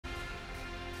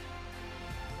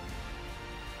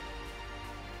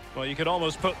Well, you could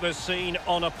almost put this scene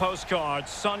on a postcard.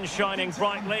 Sun shining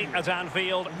brightly at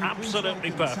Anfield,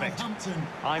 absolutely perfect.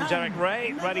 I'm Derek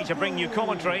Ray, ready to bring you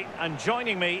commentary, and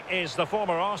joining me is the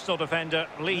former Arsenal defender,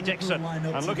 Lee Dixon.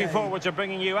 I'm looking forward to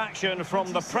bringing you action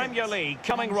from the Premier League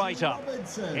coming right up.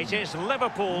 It is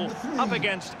Liverpool up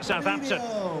against Southampton.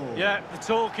 Yeah, the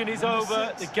talking is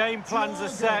over, the game plans are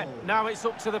set. Now it's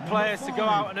up to the players to go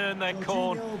out and earn their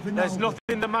corn. There's nothing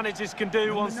the managers can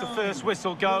do once the first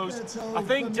whistle goes. I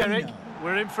think, Derek,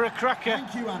 we're in for a cracker.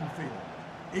 Thank you, Anfield.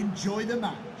 Enjoy the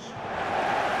match.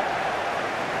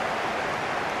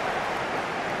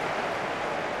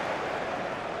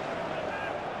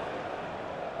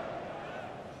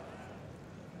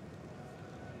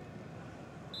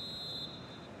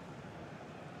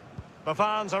 The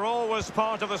fans are always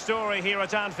part of the story here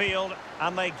at Anfield,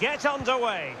 and they get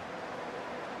underway.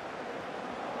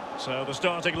 So the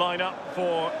starting lineup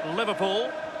for Liverpool.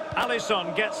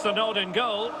 Alisson gets the nod in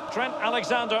goal. Trent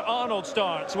Alexander-Arnold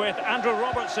starts with Andrew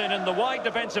Robertson in the wide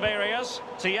defensive areas.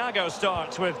 Thiago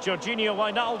starts with Jorginho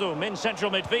Wijnaldum in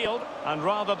central midfield. And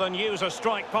rather than use a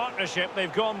strike partnership,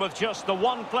 they've gone with just the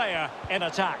one player in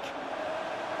attack.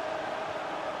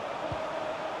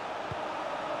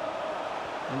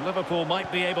 And Liverpool might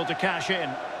be able to cash in.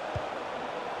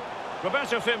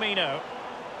 Roberto Firmino.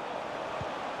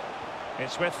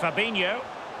 It's with Fabinho.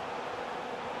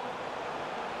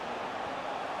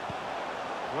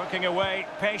 Working away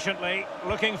patiently,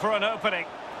 looking for an opening.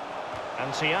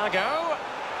 And Thiago.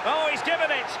 Oh, he's given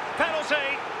it.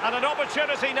 Penalty. And an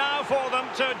opportunity now for them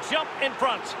to jump in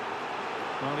front.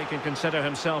 Well, he can consider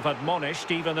himself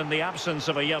admonished, even in the absence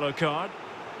of a yellow card.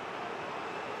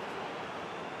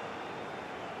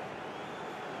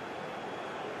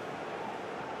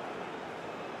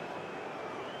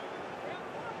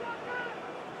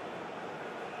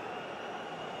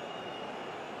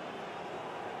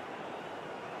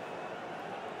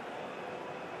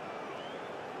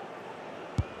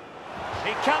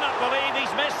 He cannot believe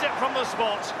he's missed it from the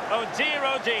spot. Oh dear,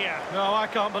 oh dear. No, I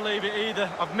can't believe it either.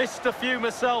 I've missed a few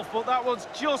myself, but that one's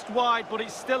just wide, but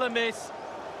it's still a miss.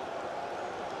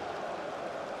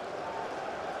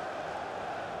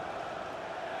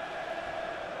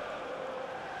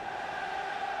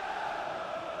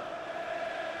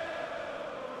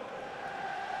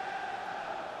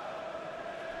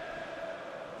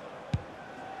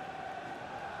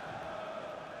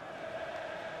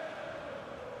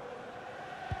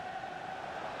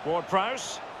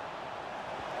 Ward-Prowse.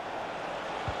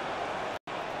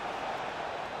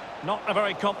 Not a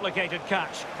very complicated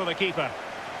catch for the keeper.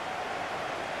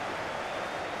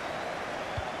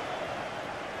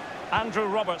 Andrew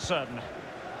Robertson.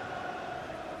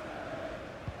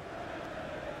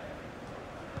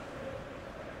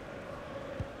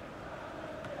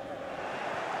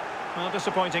 Well,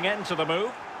 disappointing end to the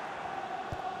move.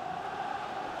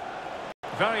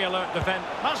 Very alert defence.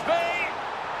 Must be!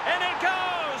 In it goes!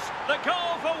 The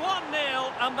goal for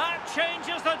 1-0, and that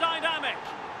changes the dynamic.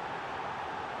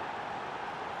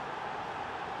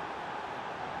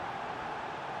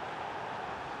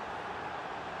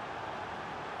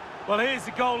 Well, here's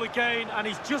the goal again, and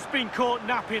he's just been caught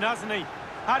napping, hasn't he?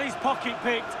 Had his pocket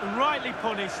picked and rightly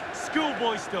punished.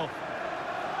 Schoolboy stuff.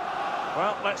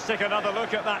 Well, let's take another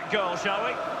look at that goal, shall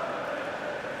we?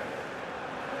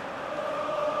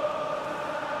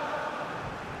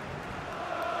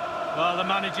 Well, the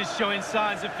manager's showing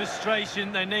signs of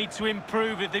frustration. They need to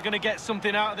improve if they're going to get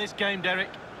something out of this game, Derek.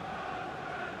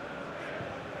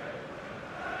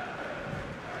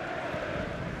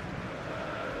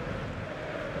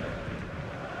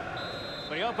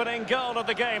 The opening goal of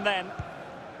the game, then.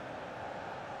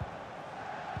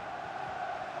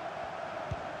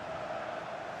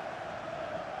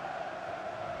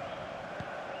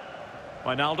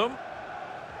 Wijnaldum.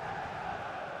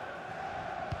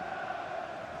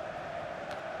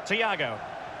 Thiago.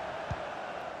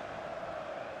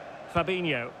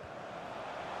 Fabinho.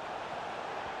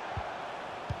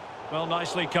 Well,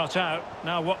 nicely cut out.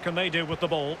 Now what can they do with the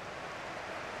ball?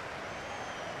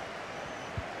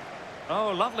 Oh,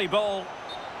 lovely ball.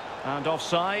 And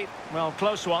offside. Well,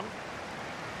 close one.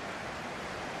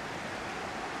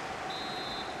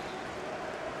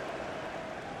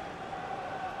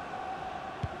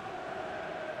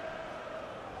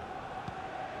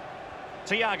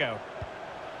 Thiago.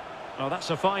 Oh,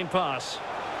 that's a fine pass.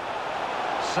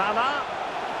 Salah.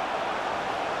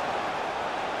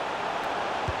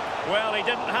 Well, he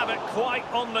didn't have it quite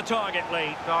on the target,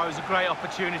 Lee. No, it was a great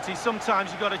opportunity. Sometimes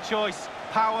you've got a choice,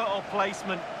 power or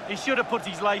placement. He should have put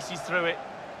his laces through it.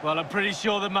 Well, I'm pretty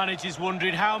sure the manager's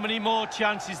wondering how many more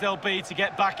chances there'll be to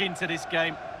get back into this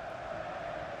game.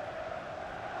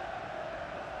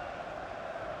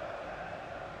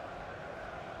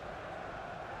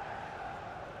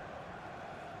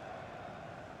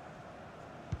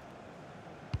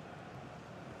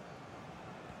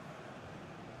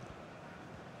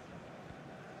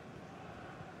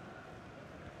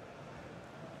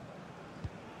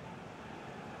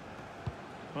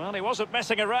 Well, he wasn't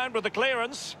messing around with the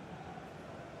clearance.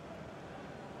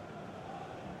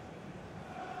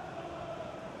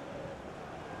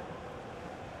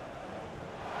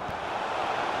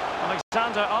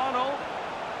 Alexander-Arnold.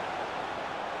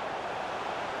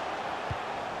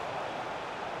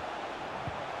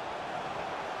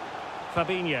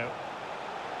 Fabinho.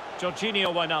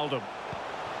 Jorginho Wijnaldum.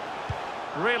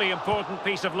 Really important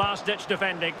piece of last-ditch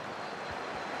defending.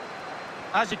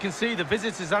 As you can see, the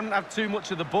visitors haven't had too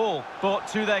much of the ball, but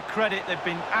to their credit, they've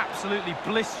been absolutely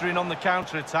blistering on the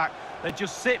counter-attack. They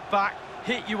just sit back,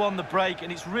 hit you on the break, and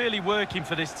it's really working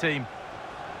for this team.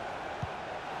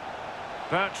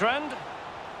 Bertrand.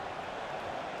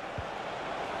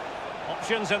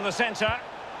 Options in the centre.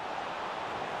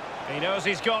 He knows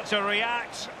he's got to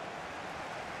react.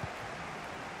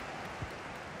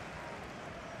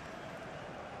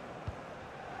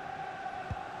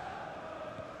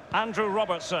 Andrew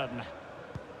Robertson.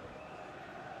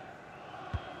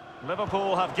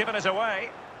 Liverpool have given it away.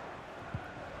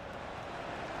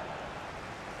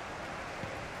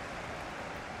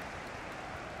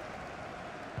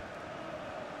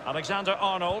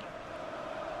 Alexander-Arnold.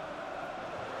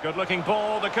 Good-looking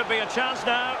ball. There could be a chance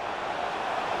now.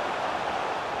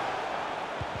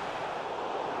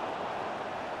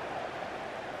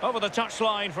 Over the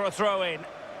touchline for a throw-in.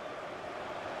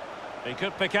 He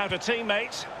could pick out a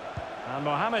teammate. And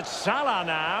Mohamed Salah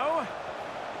now.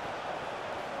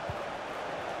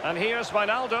 And here's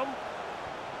Wijnaldum.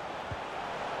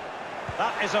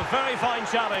 That is a very fine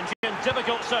challenge in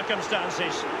difficult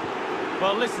circumstances.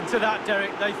 Well, listen to that,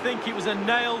 Derek. They think it was a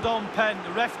nailed-on pen.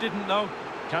 The ref didn't know.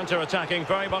 Counter-attacking,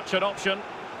 very much an option.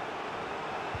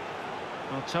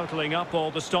 Well, totalling up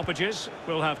all the stoppages,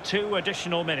 we'll have 2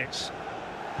 additional minutes.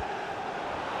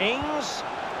 Ings,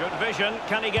 good vision.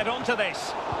 Can he get onto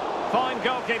this? Fine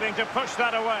goalkeeping to push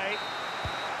that away.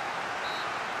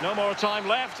 No more time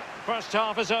left. First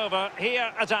half is over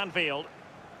here at Anfield.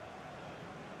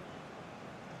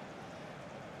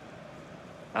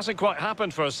 Hasn't quite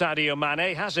happened for Sadio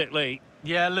Mane, has it, Lee?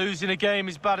 Yeah, losing a game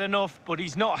is bad enough, but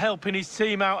he's not helping his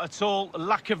team out at all.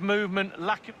 Lack of movement,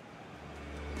 lack of...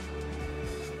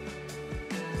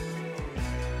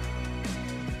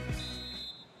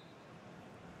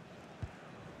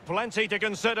 Plenty to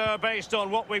consider based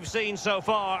on what we've seen so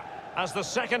far as the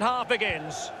second half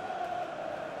begins.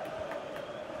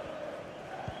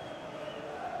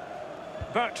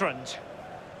 Bertrand.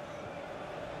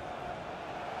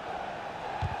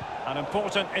 An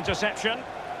important interception.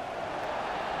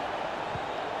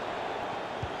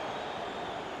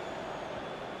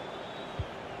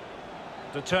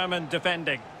 Determined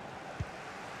defending.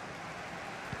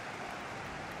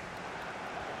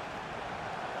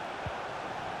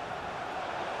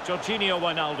 Jorginho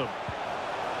Wijnaldum.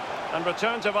 And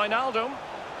return to Wijnaldum.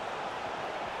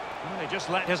 Well, he just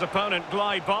let his opponent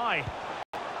glide by.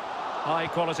 High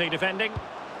quality defending.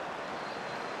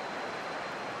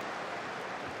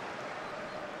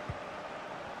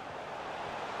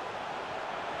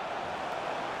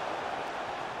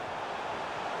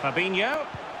 Fabinho.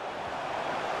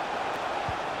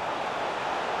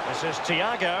 This is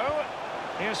Thiago.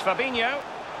 Here's Fabinho.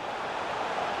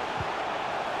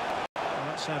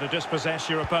 That's how to dispossess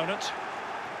your opponent.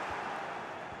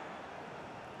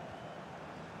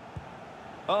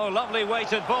 Oh, lovely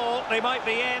weighted ball. They might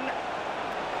be in.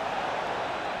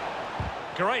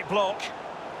 Great block.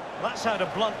 That's how to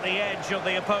blunt the edge of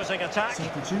the opposing attack.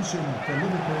 Substitution for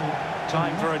Liverpool.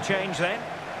 Time for a change then.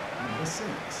 Number 6,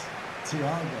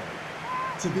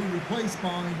 Thiago. To be replaced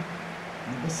by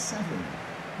number 7,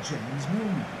 James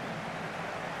Milner.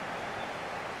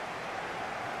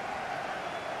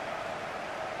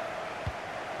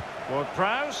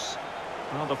 Ward-Prowse.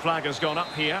 Well, the flag has gone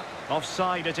up here.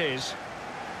 Offside it is.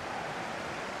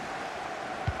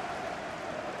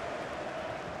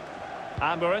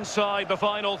 And we're inside the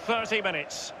final 30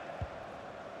 minutes.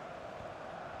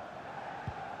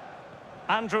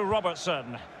 Andrew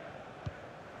Robertson.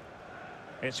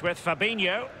 It's with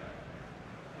Fabinho.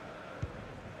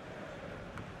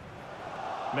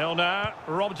 Milner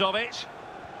robbed of it.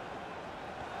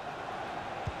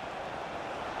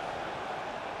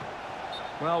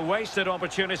 Well, wasted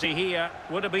opportunity here.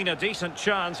 Would have been a decent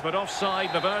chance, but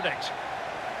offside the verdict.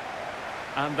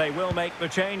 And they will make the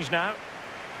change now.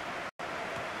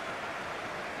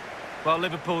 Well,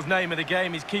 Liverpool's name of the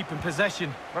game is keeping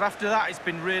possession. But after that, it's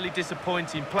been really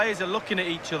disappointing. Players are looking at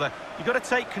each other. You've got to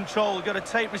take control. You've got to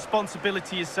take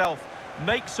responsibility yourself.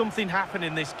 Make something happen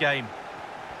in this game.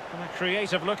 And a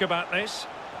creative look about this.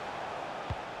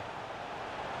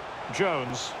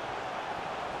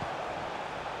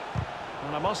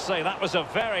 And I must say, that was a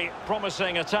very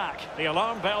promising attack. The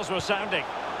alarm bells were sounding.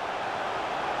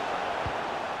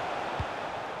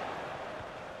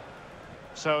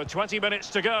 So 20 minutes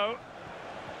to go.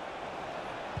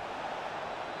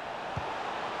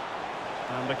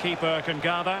 And the keeper can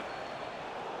gather.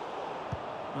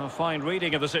 A fine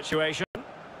reading of the situation.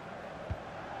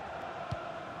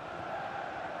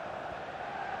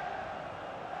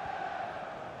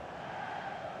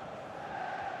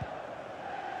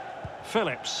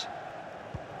 Phillips.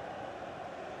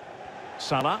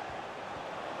 Salah.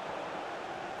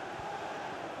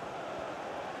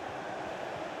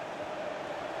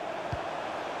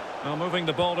 Well, moving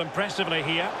the ball impressively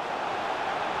here.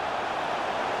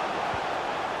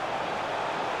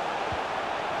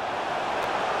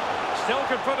 Still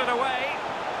could put it away.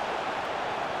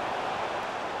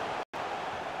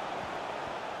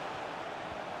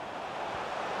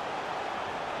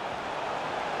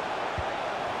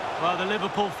 Well, the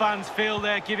Liverpool fans feel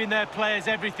they're giving their players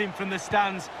everything from the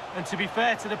stands, and to be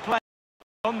fair to the players,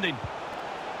 bonding.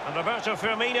 And Roberto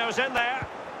Firmino's in there.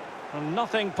 And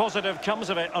nothing positive comes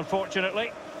of it,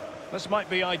 unfortunately. This might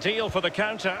be ideal for the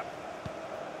counter.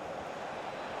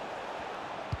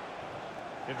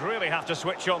 You'd really have to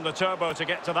switch on the turbo to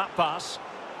get to that pass.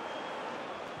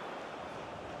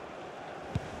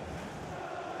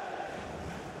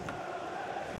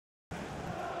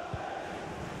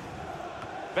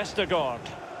 Vestergaard.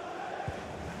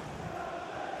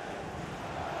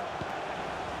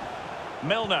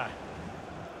 Milner.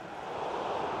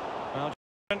 Well,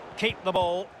 keep the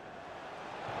ball.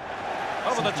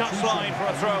 Over the touchline for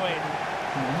a throw-in.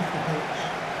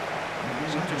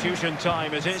 Substitution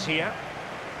time it is here.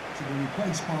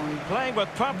 Playing with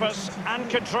purpose and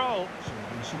control.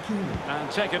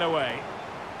 And taken away.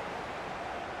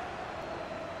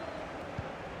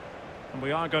 And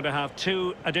we are going to have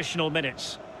 2 additional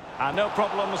minutes. And no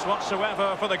problems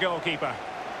whatsoever for the goalkeeper.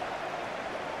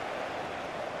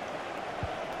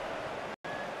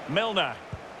 Milner.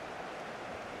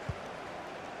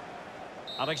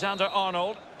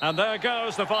 Alexander-Arnold. And there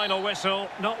goes the final whistle.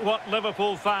 Not what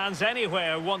Liverpool fans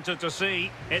anywhere wanted to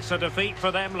see. It's a defeat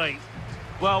for them, Lee.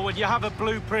 Well, when you have a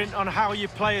blueprint on how you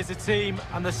play as a team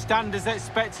and the standards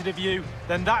expected of you,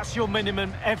 then that's your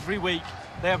minimum every week.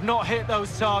 They have not hit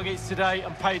those targets today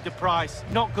and paid the price.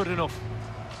 Not good enough.